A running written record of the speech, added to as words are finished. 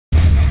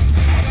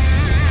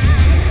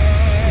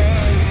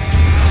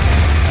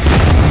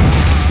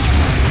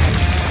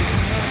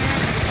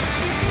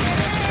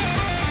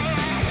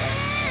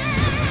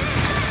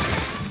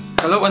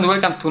Hello and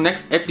welcome to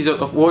next episode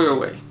of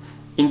WarriorWay.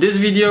 In this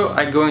video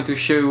I'm going to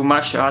show you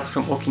martial arts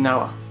from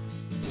Okinawa.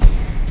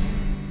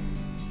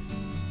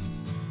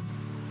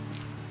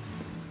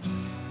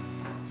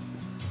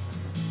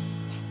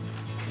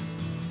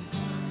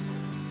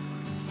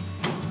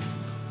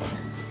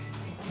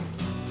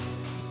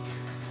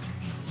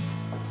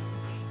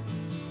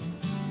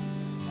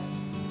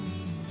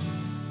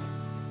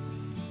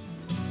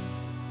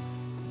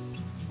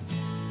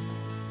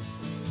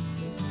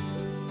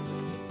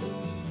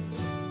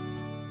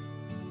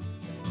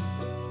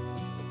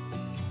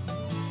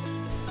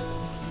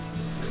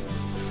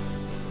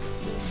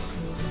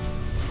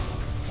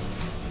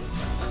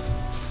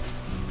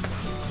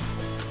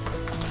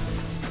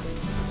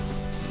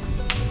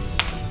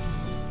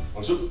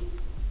 Bonjour.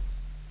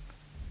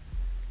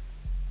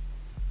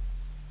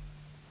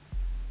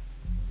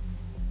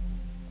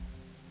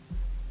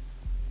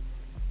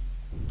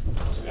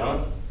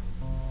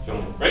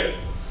 Bien. Right.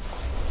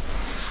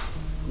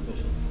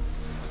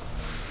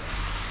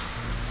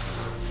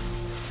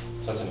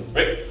 Sensei,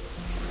 right.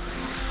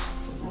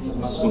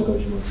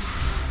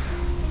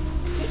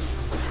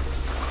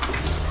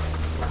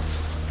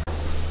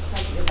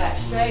 Take your back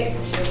straight and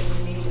push your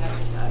knees out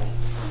the side.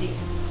 Deep.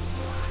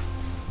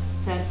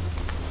 10.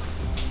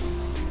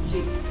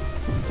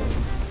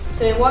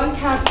 So in one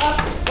count up,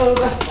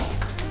 over,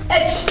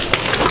 edge,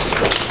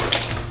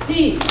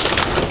 D,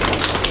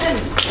 10,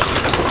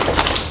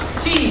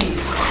 G,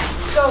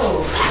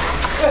 go,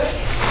 work,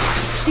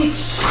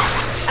 teach,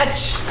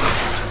 edge,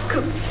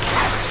 coup,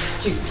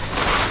 G.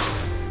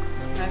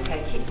 Okay,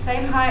 keep the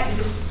same height and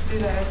just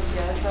move over to the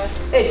other side.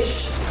 Edge,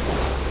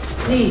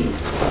 D,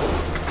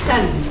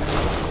 10,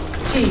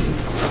 G,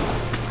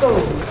 go,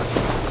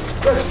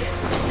 work,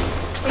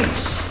 teach,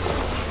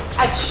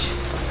 edge.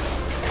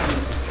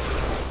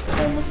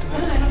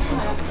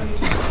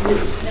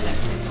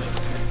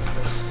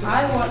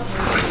 I want to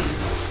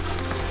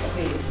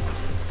do this.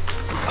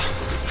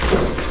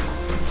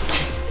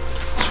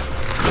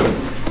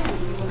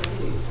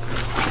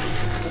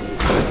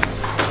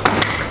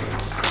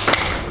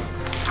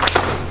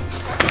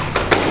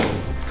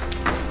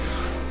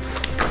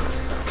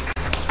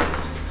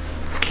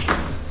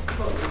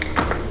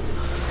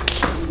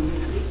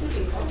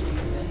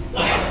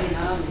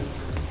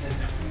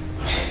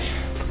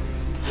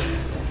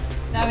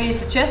 Now we use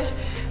the chest.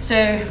 So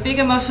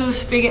bigger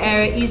muscles, bigger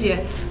area,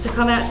 easier. So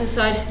come out to the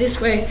side this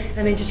way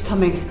and then just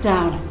coming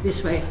down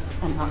this way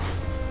and up.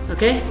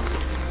 Okay?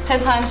 10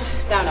 times,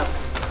 down, up.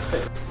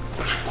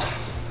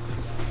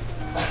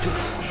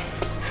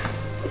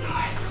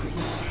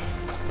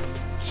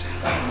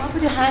 Come up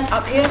with your hand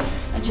up here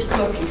and just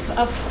blocking. So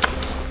up.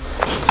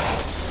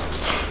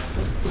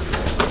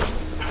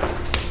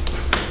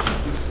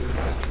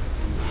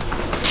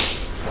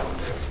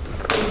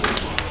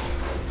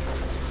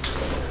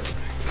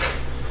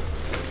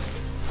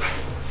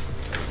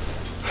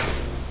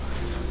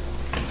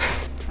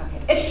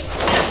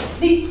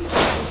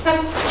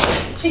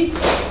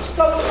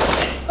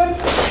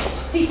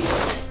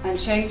 And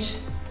change,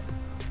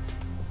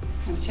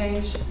 and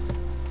change,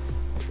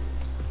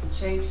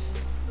 change.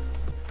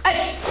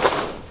 Edge.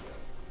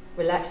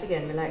 Relax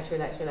again, relax,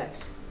 relax,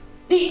 relax.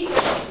 D.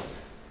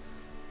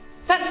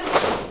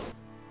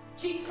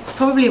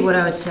 Probably what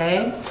I would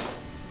say,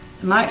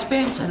 in my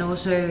experience and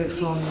also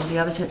from the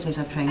other senseis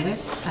I've trained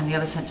with and the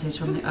other senseis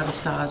from the other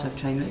styles I've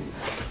trained with,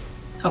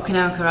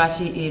 Okinawan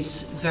karate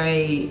is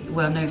very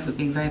well known for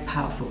being very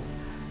powerful,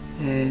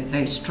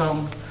 very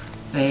strong,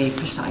 very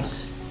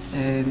precise.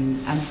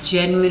 And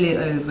generally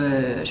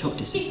over short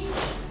distance.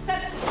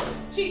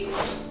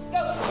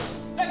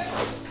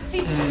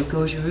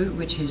 Goju Ryu,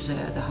 which is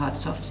the hard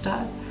soft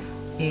style,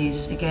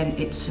 is again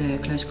it's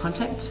close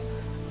contact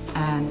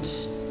and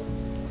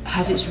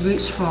has its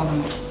roots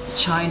from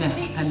China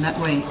and that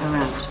way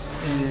around.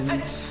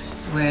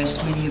 Whereas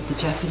many of the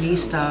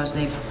Japanese styles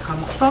they've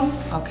come from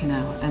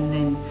Okinawa and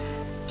then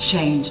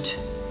changed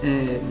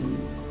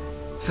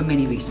for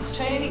many reasons.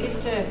 Training is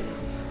to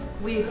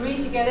we agree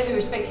together, we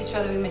respect each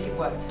other, we make it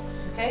work,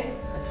 okay?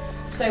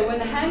 So when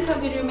the hand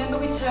comes in, remember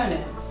we turn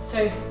it.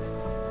 So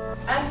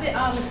as the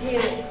arm is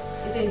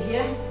in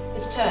here,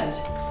 it's turned.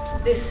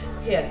 This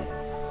here.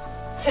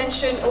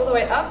 Tension all the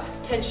way up,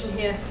 tension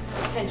here,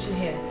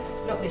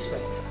 not this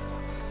way,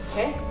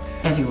 okay?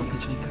 Everyone can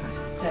train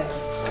karate. So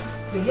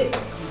we hit.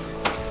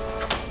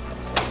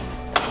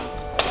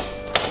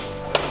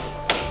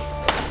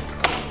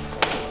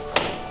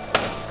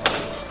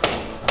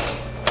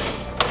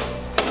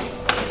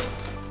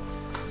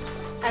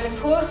 And of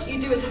course,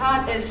 you do as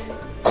hard as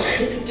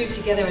you can do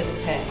together as a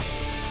pair.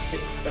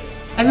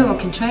 Everyone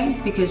can train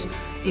because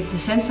if the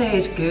sensei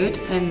is good,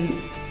 and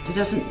it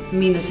doesn't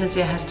mean the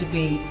sensei has to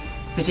be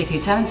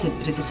particularly talented,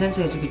 but if the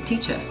sensei is a good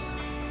teacher,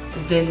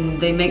 then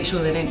they make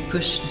sure they don't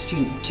push the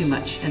student too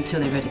much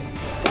until they're ready.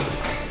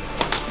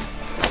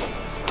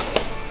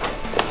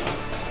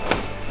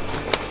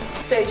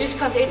 So it just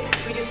comes in,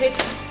 we just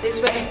hit this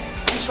way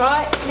and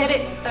try, let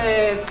it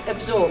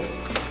absorb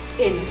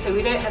in so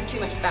we don't have too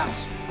much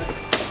bounce.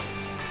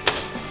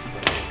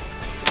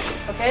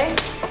 Okay? okay?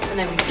 And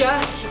then we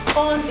just keep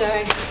on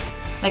going.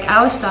 Like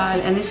our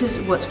style, and this is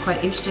what's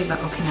quite interesting about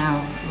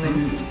Okinawa,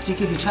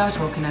 particularly if you travel to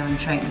Okinawa and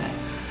train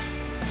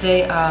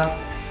there,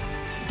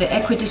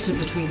 they're equidistant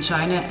between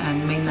China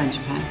and mainland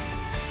Japan.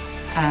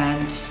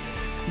 And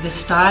the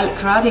style,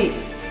 karate,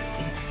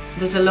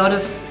 there's a lot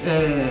of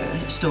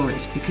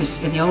stories,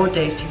 because in the old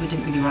days people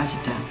didn't really write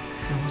it down.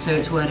 So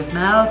it's word of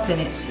mouth,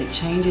 and it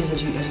changes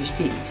as you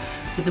speak.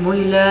 But the more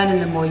you learn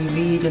and the more you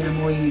read and the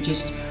more you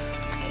just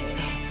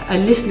are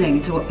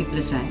listening to what people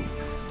are saying.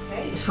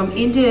 It's from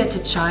India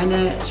to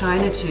China,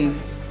 China to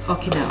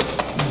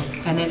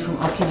Okinawa, and then from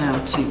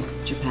Okinawa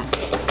to Japan.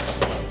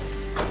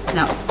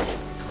 Now,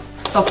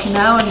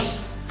 Okinawans,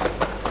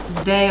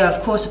 they are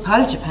of course a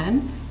part of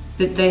Japan,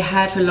 but they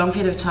had for a long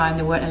period of time,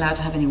 they weren't allowed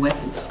to have any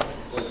weapons.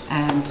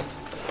 And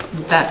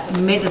that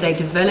meant that they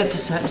developed a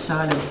certain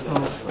style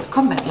of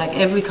combat. Like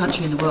every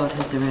country in the world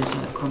has their own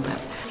style of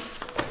combat.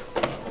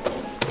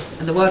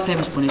 And the world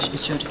famous one is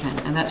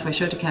Shotokan, and that's why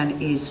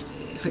Shotokan is,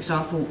 for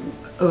example,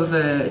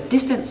 over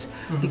distance,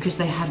 because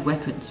they had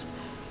weapons.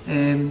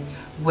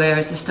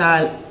 Whereas the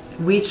style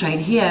we train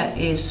here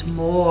is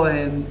more,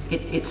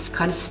 it's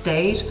kind of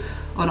stayed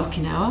on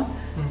Okinawa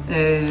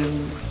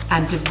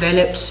and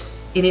developed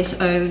in its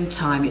own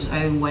time, its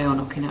own way on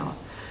Okinawa.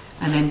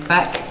 And then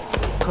back,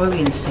 probably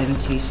in the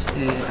 70s,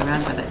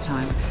 around about that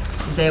time,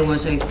 there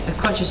was a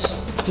conscious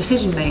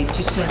decision made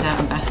to send out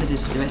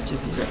ambassadors to the rest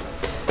of Europe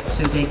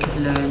so they could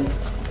learn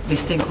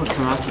this thing called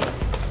karate.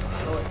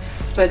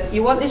 But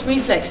you want this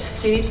reflex,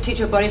 so you need to teach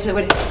your body so that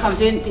when it comes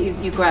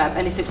in, you grab,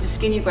 and if it's the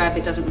skin you grab,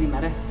 it doesn't really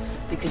matter,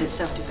 because it's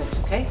self-defense,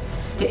 okay?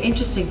 The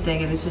interesting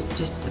thing, and this is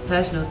just a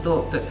personal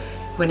thought, but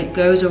when it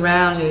goes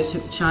around to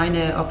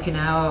China,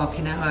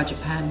 Okinawa,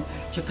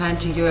 Japan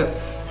to Europe,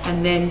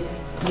 and then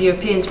the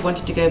Europeans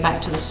wanted to go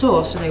back to the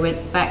source, so they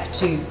went back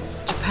to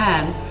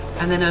Japan,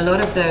 and then a lot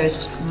of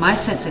those, my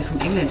sensei from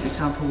England, for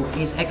example,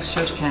 is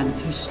ex-Shotokan,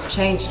 who's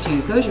changed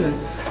to Goju,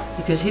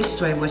 because his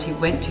story was he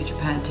went to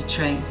Japan to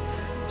train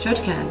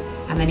Shotokan,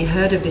 and then he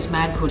heard of this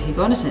man called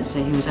Higono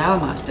Sensei, who was our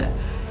master,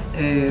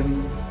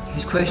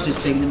 who's quoted as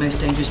being the most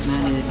dangerous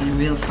man in a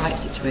real fight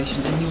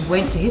situation, and he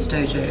went to his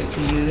dojo,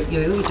 the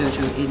Yoyoi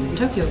dojo in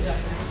Tokyo,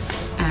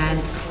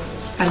 and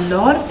a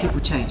lot of people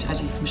changed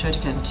actually from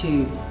Shotokan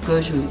to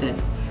Goju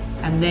then,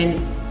 and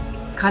then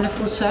kind of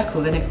full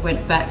circle, then it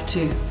went back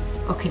to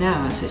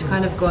Okinawa, so it's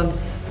kind of gone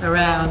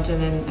around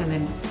and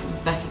then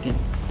back again.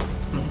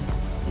 Yeah,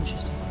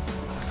 interesting.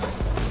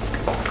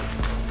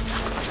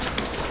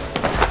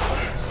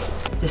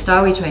 The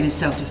style we train is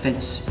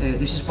self-defense,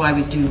 which is why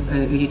we do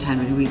Ujitan.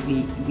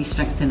 We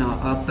strengthen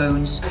our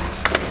bones,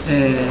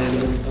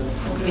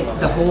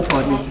 the whole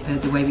body,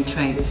 the way we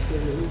train.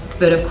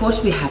 But of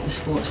course we have the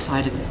sports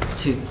side of it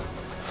too.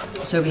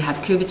 So we have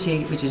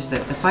kubiti, which is the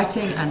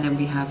fighting, and then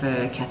we have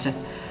kata.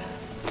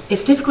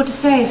 It's difficult to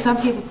say. Some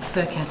people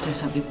prefer kata,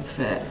 some people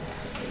prefer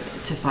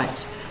to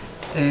fight.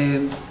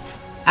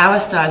 Our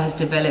style has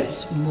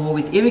developed more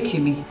with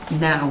irikumi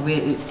now,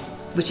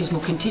 which is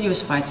more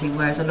continuous fighting,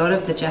 whereas a lot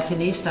of the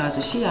Japanese styles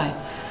are shiai,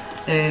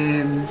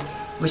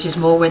 which is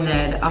more when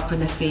they're up on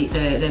their feet,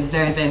 they're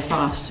very, very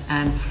fast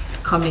and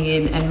coming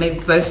in, and maybe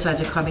both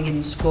sides are coming in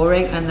and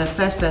scoring, and the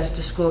first person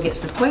to score gets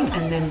the point,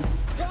 and then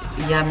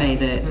yame,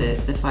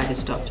 the fight is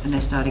stopped, and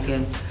they start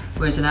again.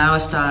 Whereas in our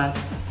style,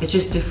 it's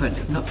just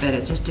different, not better,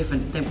 just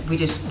different. Then we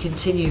just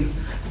continue,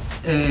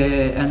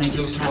 and they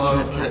just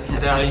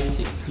cap.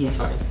 Realistic. Yes.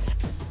 Fight.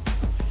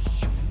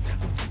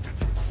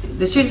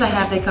 The students I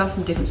have, they come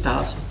from different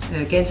styles.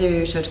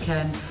 Genzo,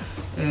 Shotokan,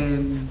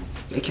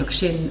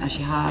 Kyokushin,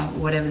 Ashiha,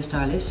 whatever the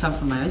style is. Some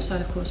from my own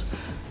style, of course.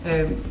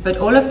 But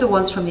all of the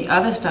ones from the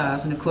other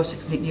styles, and of course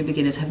new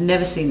beginners, have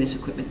never seen this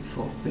equipment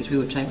before, which we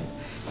will train with.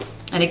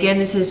 And again,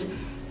 this is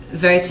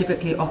very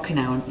typically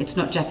Okinawan. It's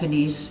not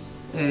Japanese,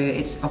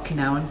 it's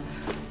Okinawan.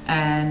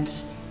 And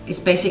it's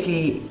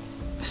basically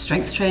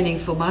strength training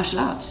for martial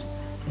arts.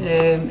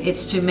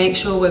 It's to make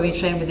sure when we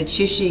train with the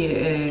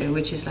chishi,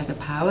 which is like a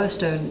power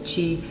stone,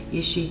 chi,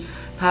 ishi,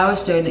 power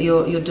stone, that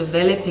you're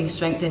developing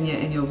strength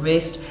in your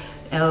wrist,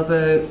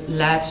 elbow,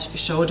 lat,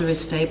 shoulder is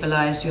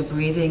stabilized, your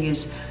breathing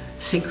is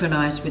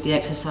synchronized with the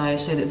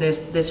exercise, so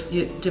that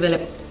you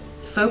develop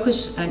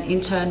focus and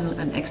internal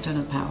and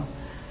external power.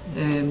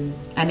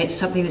 And it's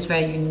something that's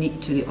very unique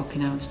to the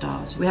Okinawan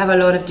styles. We have a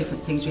lot of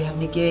different things. We have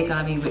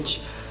nigirigami, which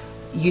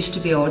used to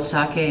be old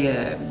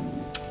sake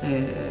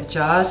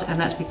jars, and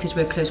that's because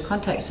we're close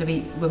contact. So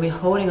when we're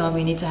holding on,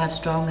 we need to have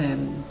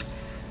strong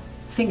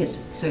fingers.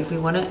 So if we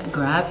want to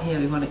grab here,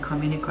 we want to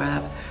come in and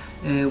grab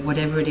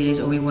whatever it is,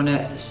 or we want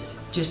to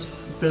just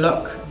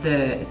block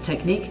the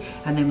technique,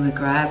 and then we're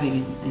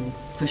grabbing and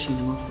pushing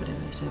them off,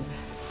 whatever. So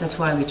that's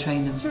why we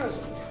train them.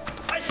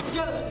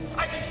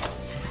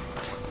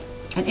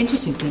 An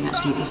interesting thing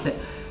actually is that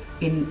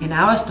in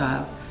our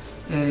style,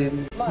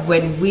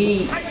 when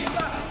we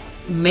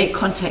make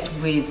contact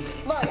with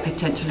a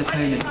potential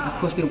opponent, of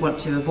course we want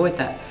to avoid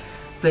that,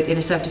 but in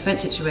a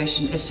self-defense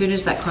situation, as soon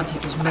as that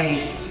contact is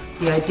made,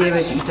 the idea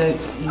is that you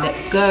don't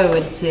let go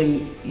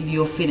until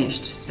you're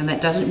finished, and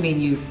that doesn't mean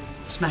you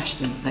smash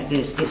them like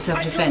this. It's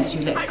self-defense.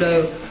 You let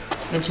go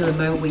until the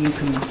moment where you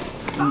can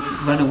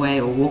run away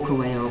or walk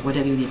away or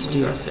whatever you need to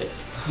do.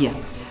 Yeah.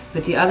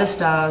 But the other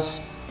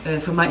styles,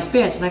 from my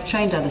experience, and I've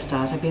trained other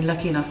styles, I've been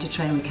lucky enough to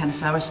train with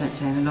Kanazawa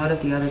Sensei and a lot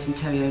of the others, and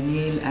Terry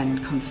O'Neill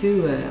and Kung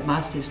Fu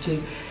masters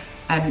too.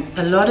 And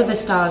a lot of the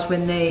styles,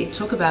 when they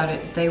talk about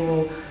it, they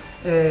will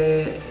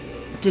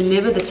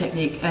deliver the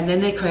technique and then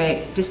they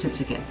create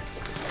distance again.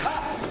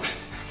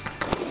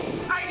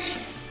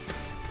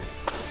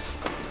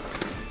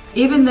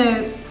 Even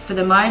though for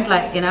the mind,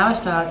 like in our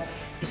style,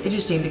 it's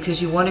interesting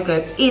because you want to go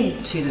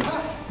into them,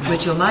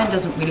 which your mind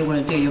doesn't really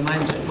want to do. Your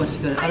mind wants to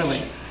go the other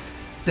way.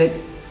 But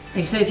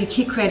they say if you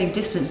keep creating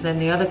distance, then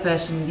the other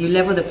person, you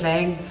level the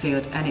playing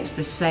field and it's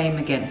the same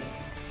again.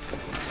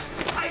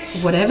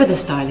 Whatever the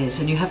style is,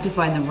 and you have to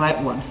find the right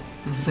one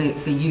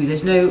for you.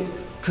 There's no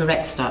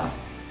correct style.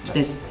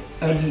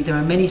 There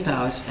are many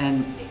styles,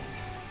 and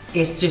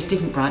it's just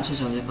different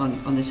branches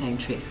on the same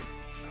tree.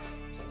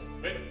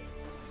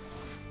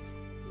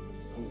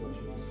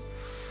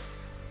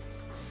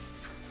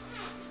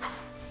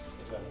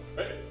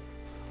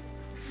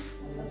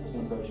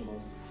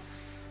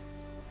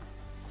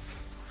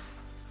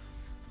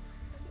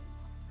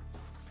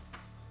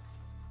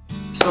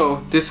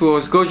 So this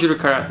was Goju Ryu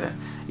karate.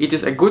 It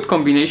is a good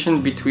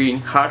combination between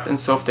hard and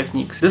soft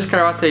techniques. This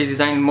karate is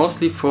designed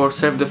mostly for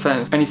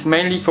self-defense and is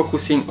mainly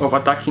focusing on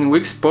attacking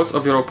weak spots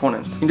of your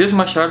opponent. In this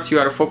martial arts you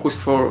are focused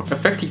for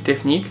effective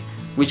technique,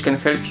 which can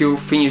help you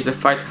finish the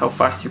fight how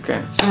fast you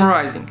can.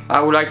 Summarizing,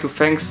 I would like to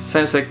thank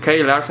Sensei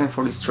Kayle Larsen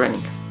for this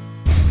training.